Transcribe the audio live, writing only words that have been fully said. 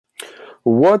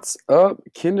What's up,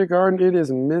 kindergarten? It is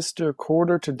Mr.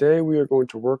 Quarter. Today we are going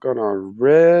to work on our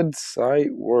red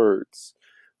sight words.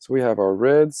 So we have our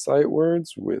red sight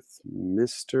words with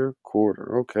Mr.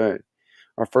 Quarter. Okay.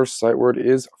 Our first sight word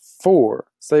is for.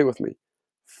 Say it with me.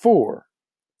 For.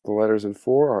 The letters in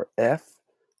for are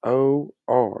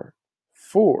F-O-R.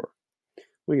 For.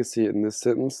 We can see it in this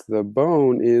sentence. The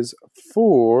bone is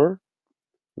for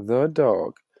the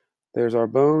dog. There's our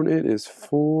bone. It is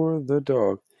for the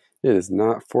dog. It is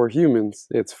not for humans.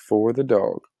 It's for the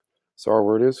dog. So our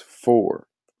word is for.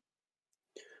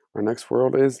 Our next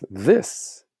word is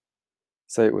this.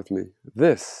 Say it with me.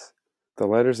 This. The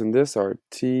letters in this are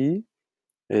T,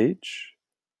 H,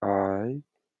 I,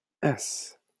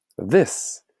 S.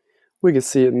 This. We can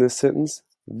see it in this sentence.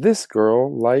 This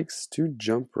girl likes to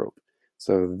jump rope.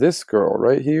 So this girl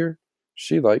right here,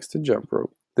 she likes to jump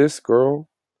rope. This girl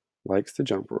likes to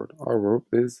jump rope. Our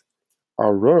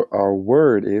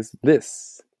word is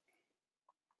this.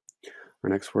 Our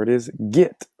next word is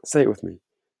get. Say it with me.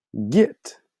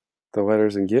 Get. The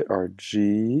letters in get are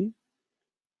G,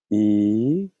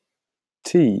 E,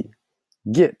 T.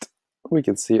 Get. We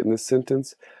can see it in this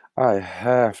sentence. I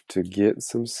have to get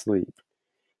some sleep.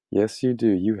 Yes, you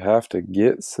do. You have to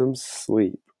get some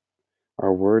sleep.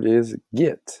 Our word is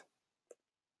get.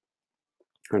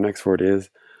 Our next word is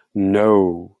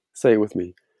no. Say it with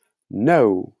me.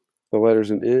 No. The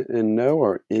letters in no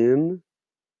are N,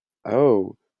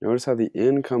 O. Notice how the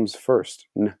N comes first.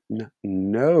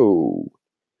 No.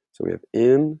 So we have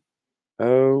N,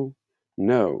 O,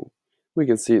 no. We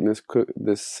can see it in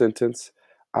this sentence.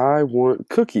 I want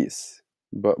cookies,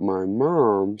 but my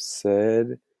mom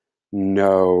said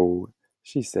no.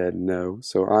 She said no.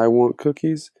 So I want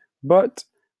cookies, but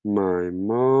my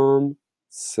mom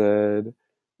said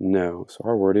no. So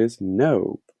our word is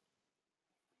no.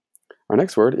 Our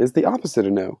next word is the opposite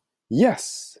of no.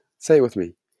 Yes. Say it with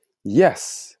me.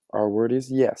 Yes. Our word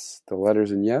is yes. The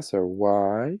letters in yes are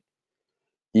Y,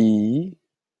 E,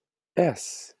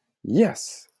 S.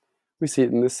 Yes. We see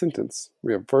it in this sentence.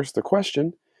 We have first the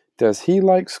question. Does he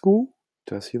like school?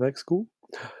 Does he like school?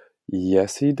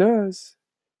 Yes, he does.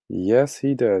 Yes,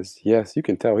 he does. Yes, you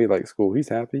can tell he likes school. He's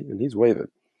happy and he's waving.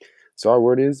 So our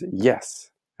word is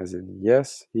yes, as in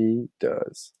yes, he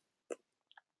does.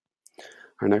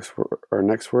 Our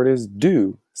next word is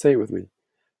do. Say it with me.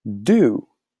 Do.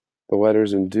 The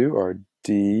letters in do are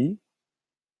D,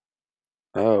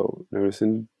 O. Notice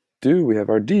in do we have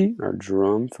our D, our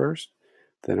drum first,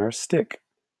 then our stick.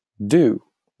 Do.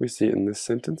 We see it in this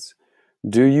sentence.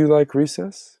 Do you like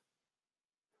recess?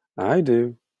 I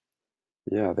do.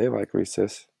 Yeah, they like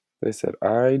recess. They said,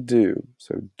 I do.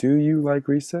 So, do you like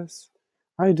recess?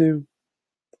 I do.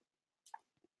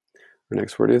 Our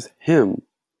next word is him.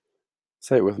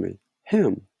 Say it with me.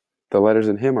 Him. The letters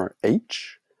in him are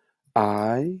H,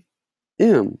 I,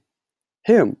 M.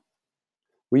 Him.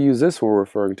 We use this when we're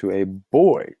referring to a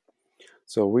boy.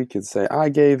 So we could say, I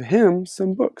gave him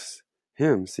some books.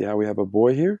 Him. See how we have a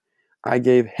boy here? I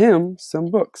gave him some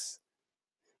books.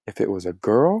 If it was a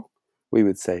girl, we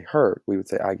would say her. We would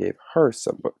say, I gave her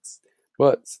some books.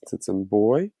 But since it's a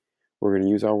boy, we're going to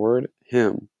use our word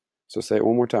him. So say it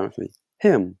one more time with me.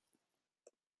 Him.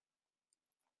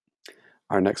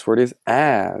 Our next word is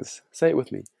as. Say it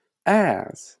with me.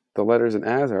 As. The letters in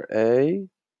as are A,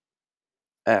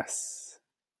 S.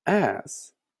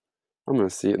 As. I'm going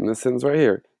to see it in this sentence right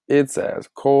here. It's as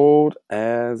cold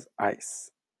as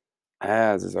ice.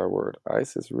 As is our word.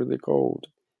 Ice is really cold.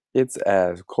 It's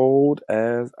as cold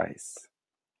as ice.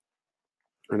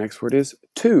 Our next word is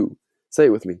to. Say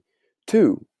it with me.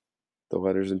 To. The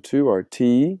letters in to are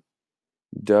T,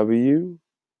 W,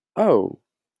 O.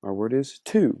 Our word is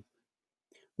to.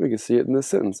 We can see it in this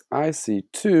sentence. I see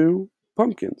 2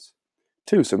 pumpkins.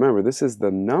 2. So remember, this is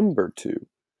the number 2.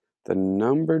 The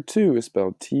number 2 is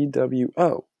spelled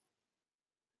T-W-O.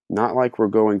 Not like we're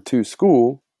going to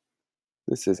school.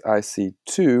 This is I see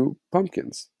 2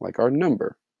 pumpkins, like our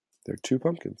number. They're 2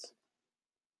 pumpkins.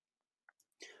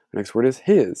 Our next word is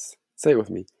his. Say it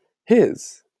with me.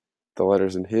 His. The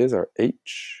letters in his are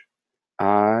H,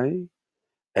 I,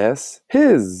 S.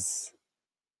 His.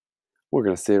 We're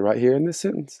going to say it right here in this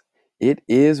sentence. It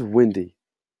is windy.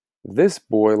 This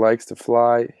boy likes to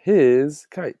fly his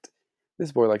kite.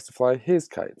 This boy likes to fly his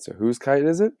kite. So whose kite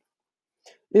is it?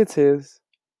 It's his.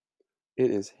 It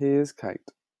is his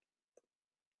kite.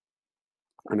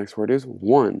 Our next word is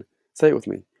one. Say it with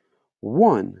me.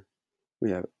 One.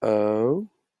 We have O,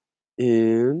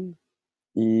 N,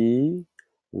 E,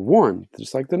 1.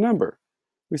 Just like the number.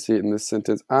 We see it in this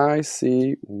sentence. I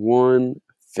see 1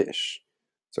 fish.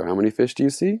 So how many fish do you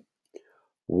see?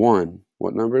 1.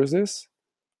 What number is this?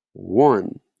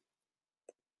 1.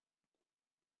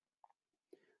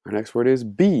 Our next word is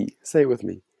B. Say it with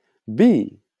me.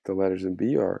 B. The letters in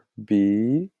B are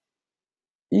B,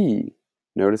 E.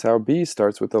 Notice how B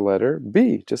starts with the letter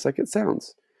B, just like it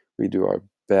sounds. We do our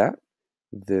bat,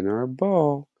 then our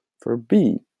ball for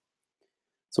B.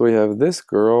 So we have this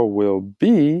girl will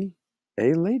be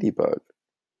a ladybug.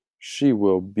 She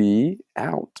will be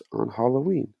out on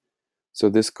Halloween. So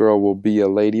this girl will be a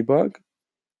ladybug,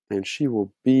 and she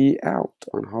will be out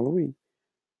on Halloween.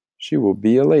 She will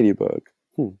be a ladybug.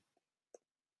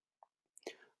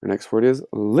 Our next word is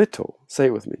little. Say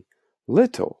it with me.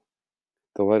 Little.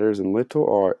 The letters in little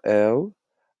are L,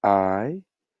 I,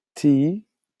 T,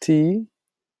 T,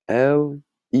 L,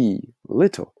 E.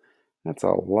 Little. That's a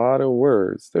lot of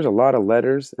words. There's a lot of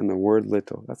letters in the word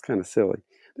little. That's kind of silly.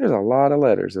 There's a lot of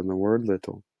letters in the word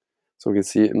little. So we can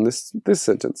see it in this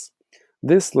sentence.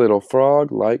 This little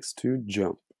frog likes to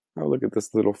jump. Oh, look at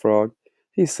this little frog.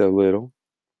 He's so little,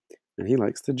 and he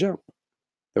likes to jump.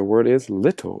 The word is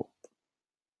little.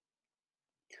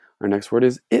 Our next word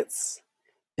is its.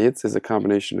 Its is a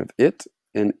combination of it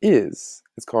and is.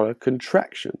 It's called a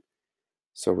contraction.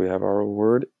 So we have our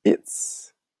word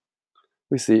its.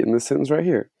 We see it in this sentence right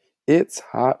here. It's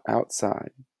hot outside.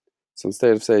 So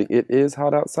instead of saying it is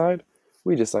hot outside,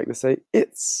 we just like to say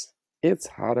it's. It's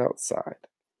hot outside.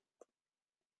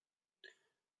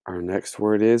 Our next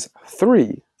word is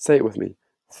three. Say it with me.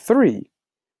 Three.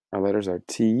 Our letters are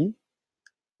T,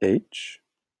 H,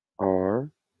 R,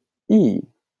 E.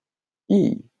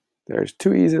 E. There's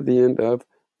two E's at the end of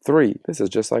three. This is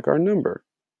just like our number.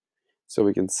 So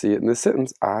we can see it in this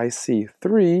sentence. I see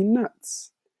 3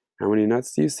 nuts. How many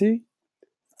nuts do you see?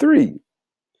 3.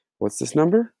 What's this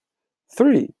number?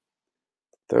 3.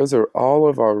 Those are all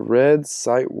of our red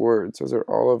sight words. Those are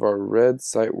all of our red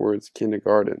sight words,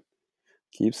 kindergarten.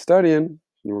 Keep studying,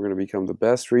 and we're going to become the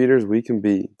best readers we can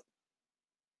be.